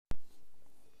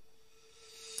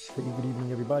Hey, good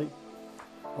evening, everybody.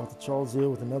 Arthur Charles here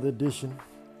with another edition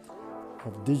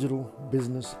of Digital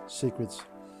Business Secrets.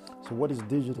 So, what is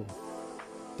digital?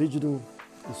 Digital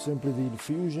is simply the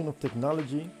infusion of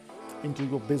technology into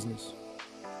your business.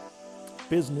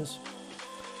 Business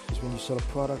is when you sell a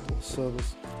product or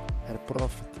service at a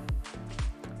profit.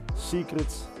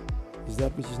 Secrets is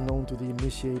that which is known to the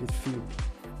initiated few.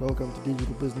 Welcome to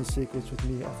Digital Business Secrets with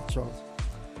me, Arthur Charles.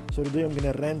 So today I'm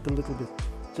going to rant a little bit.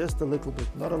 Just a little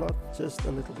bit, not a lot, just a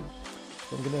little bit.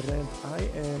 So I'm going to rant. I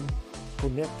am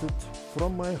connected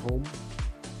from my home.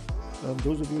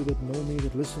 Those of you that know me,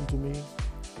 that listen to me,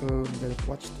 that have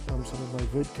watched some of my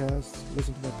vidcasts,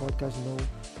 listen to my podcast, know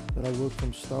that I work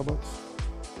from Starbucks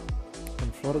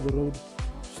on Florida Road,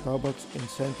 Starbucks in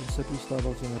Sandton City,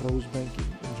 Starbucks in Rosebank in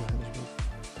Johannesburg.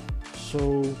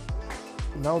 So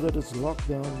now that it's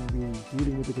lockdown, we're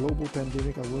dealing with the global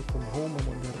pandemic. I work from home. I'm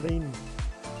on the RAIN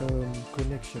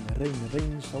connection,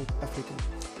 RAIN South Africa.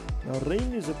 Now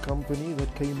RAIN is a company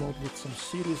that came out with some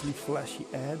seriously flashy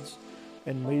ads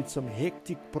and made some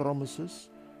hectic promises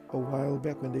a while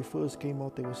back. When they first came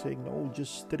out, they were saying, no,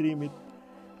 just stream it,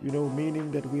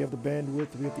 meaning that we have the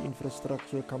bandwidth, we have the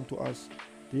infrastructure, come to us,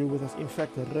 deal with us. In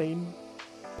fact, RAIN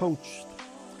poached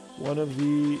one of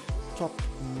the top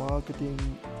marketing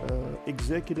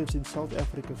executives in South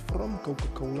Africa from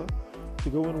Coca-Cola to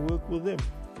go and work with them.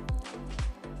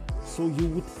 So you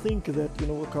would think that,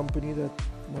 a company that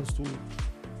wants to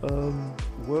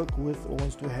work with or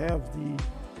wants to have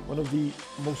one of the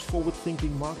most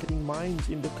forward-thinking marketing minds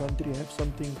in the country, have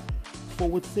something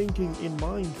forward-thinking in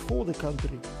mind for the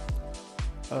country.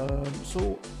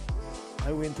 So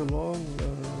I went along.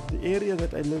 The area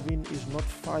that I live in is not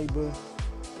fiber.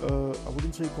 I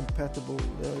wouldn't say compatible.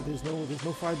 There's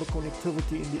no fiber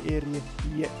connectivity in the area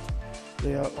yet.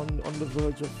 They are on the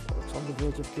verge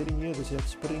of getting here. They at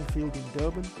Springfield in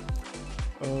Durban.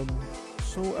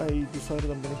 So I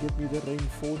decided I'm gonna get me the RAIN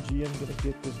 4G. I'm gonna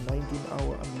get this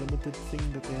 19-hour unlimited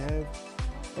thing that they have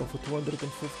for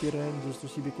 250 rand, just to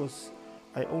see, because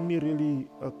I only really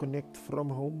connect from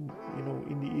home,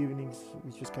 in the evenings,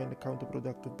 which is kind of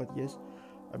counterproductive. But yes,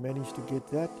 I managed to get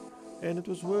that, and it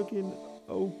was working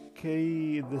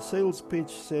okay. The sales pitch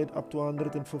said up to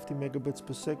 150 megabits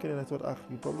per second, and I thought,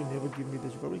 you probably never give me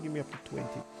this. You probably give me up to 20,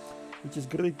 which is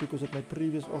great, because at my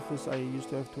previous office I used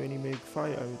to have 20 meg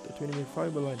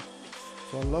fiber line.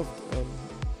 So I loved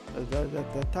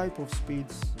that type of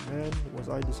speeds. Man, was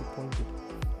I disappointed.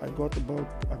 I got about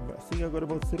 3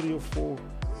 or 4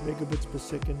 megabits per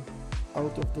second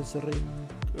out of this RAIN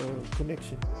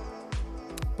connection.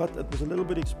 But it was a little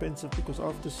bit expensive, because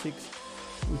after 6,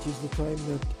 which is the time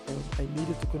that I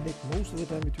needed to connect most of the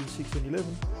time, between 6 and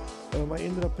 11, I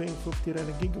ended up paying 50 rand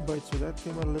a gigabyte, so that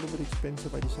came out a little bit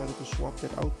expensive. I decided to swap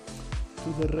that out to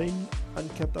the RAIN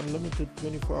uncapped unlimited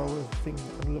 24-hour thing,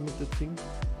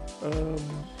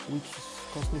 which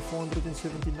cost me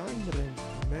 479 rand.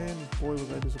 Man, boy,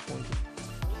 was I disappointed.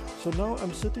 So now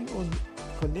I'm sitting on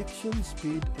connection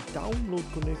speed, a download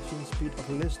connection speed of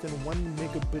less than 1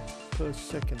 megabit per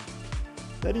second.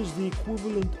 That is the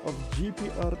equivalent of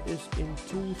GPRS in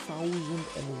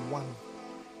 2001.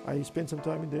 I spent some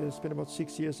time spent about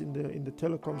 6 years in the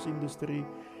telecoms industry.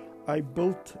 I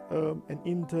built an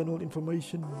internal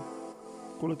information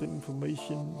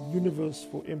universe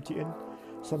for MTN,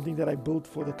 something that I built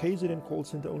for the KZN call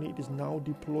center only. It is now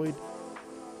deployed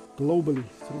globally.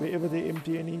 So wherever the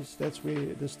MTN is, that's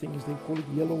where this thing is. They call it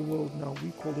Yellow World now.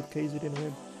 We called it KZN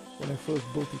Web when I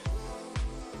first built it.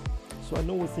 So I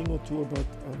know a thing or two about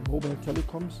mobile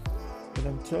telecoms, and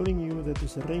I'm telling you that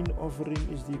this RAIN offering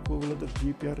is the equivalent of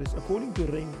GPRS. According to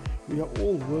RAIN, we are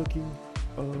all working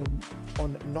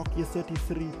on Nokia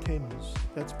 3310s.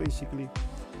 That's basically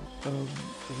the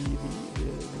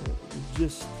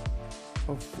gist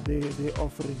of their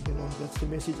offering. That's the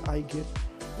message I get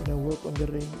when I work on the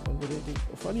RAIN thing.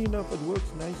 Funny enough, it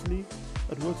works nicely.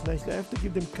 I have to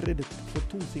give them credit for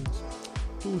two things.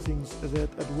 That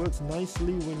it works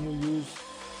nicely when you use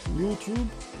YouTube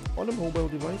on a mobile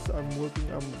device.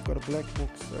 I've got a black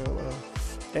box,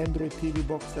 Android TV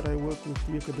box that I work with.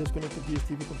 You can disconnect the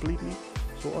DSTV completely.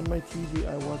 So on my TV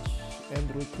I watch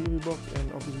Android TV box,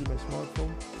 and obviously my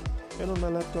smartphone, and on my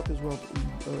laptop as well.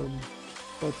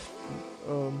 But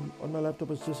on my laptop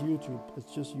it's just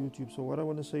YouTube. So what I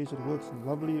want to say is it works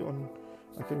lovely on.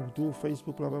 I can do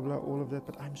Facebook, blah blah blah, all of that.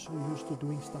 But I'm so used to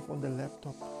doing stuff on the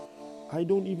laptop. I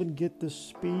don't even get the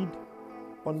speed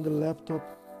on the laptop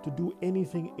to do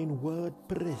anything in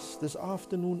WordPress. This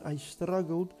afternoon I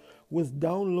struggled with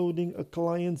downloading a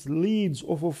client's leads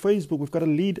off of Facebook. We've got a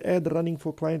lead ad running for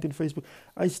a client in Facebook.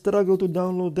 I struggled to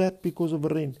download that because of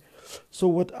RAIN. So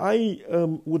what I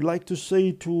would like to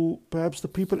say to perhaps the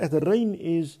people at the Rain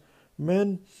is,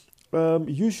 man,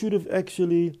 you should have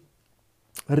actually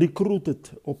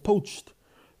recruited or poached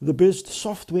the best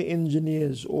software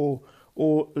engineers, or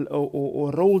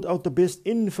rolled out the best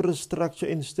infrastructure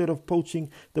instead of poaching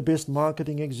the best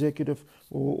marketing executive,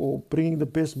 or bringing the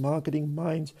best marketing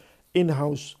minds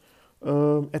in-house.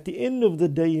 At the end of the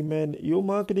day, man, your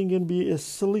marketing can be as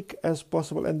slick as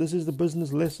possible. And this is the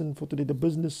business lesson for today. The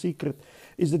business secret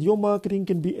is that your marketing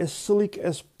can be as slick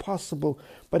as possible.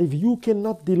 But if you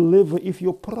cannot deliver, if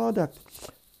your product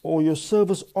or your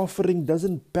service offering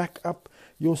doesn't back up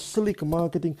your slick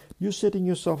marketing, you're setting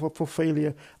yourself up for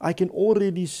failure. I can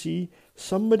already see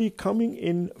somebody coming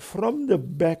in from the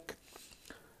back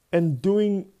and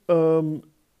doing to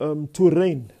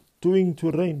rain,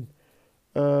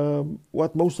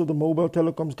 what most of the mobile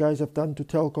telecoms guys have done to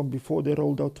Telkom before they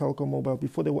rolled out Telkom Mobile,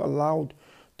 before they were allowed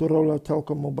to roll out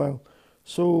Telkom Mobile.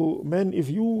 So, man,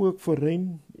 if you work for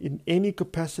Rain in any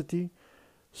capacity,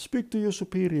 speak to your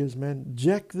superiors, man.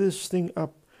 Jack this thing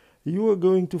up. You are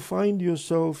going to find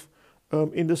yourself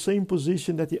in the same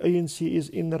position that the ANC is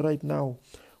in right now,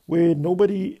 where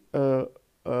nobody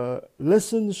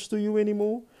listens to you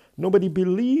anymore, nobody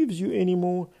believes you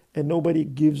anymore, and nobody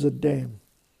gives a damn.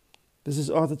 This is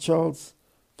Arthur Charles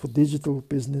for Digital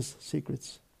Business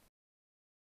Secrets.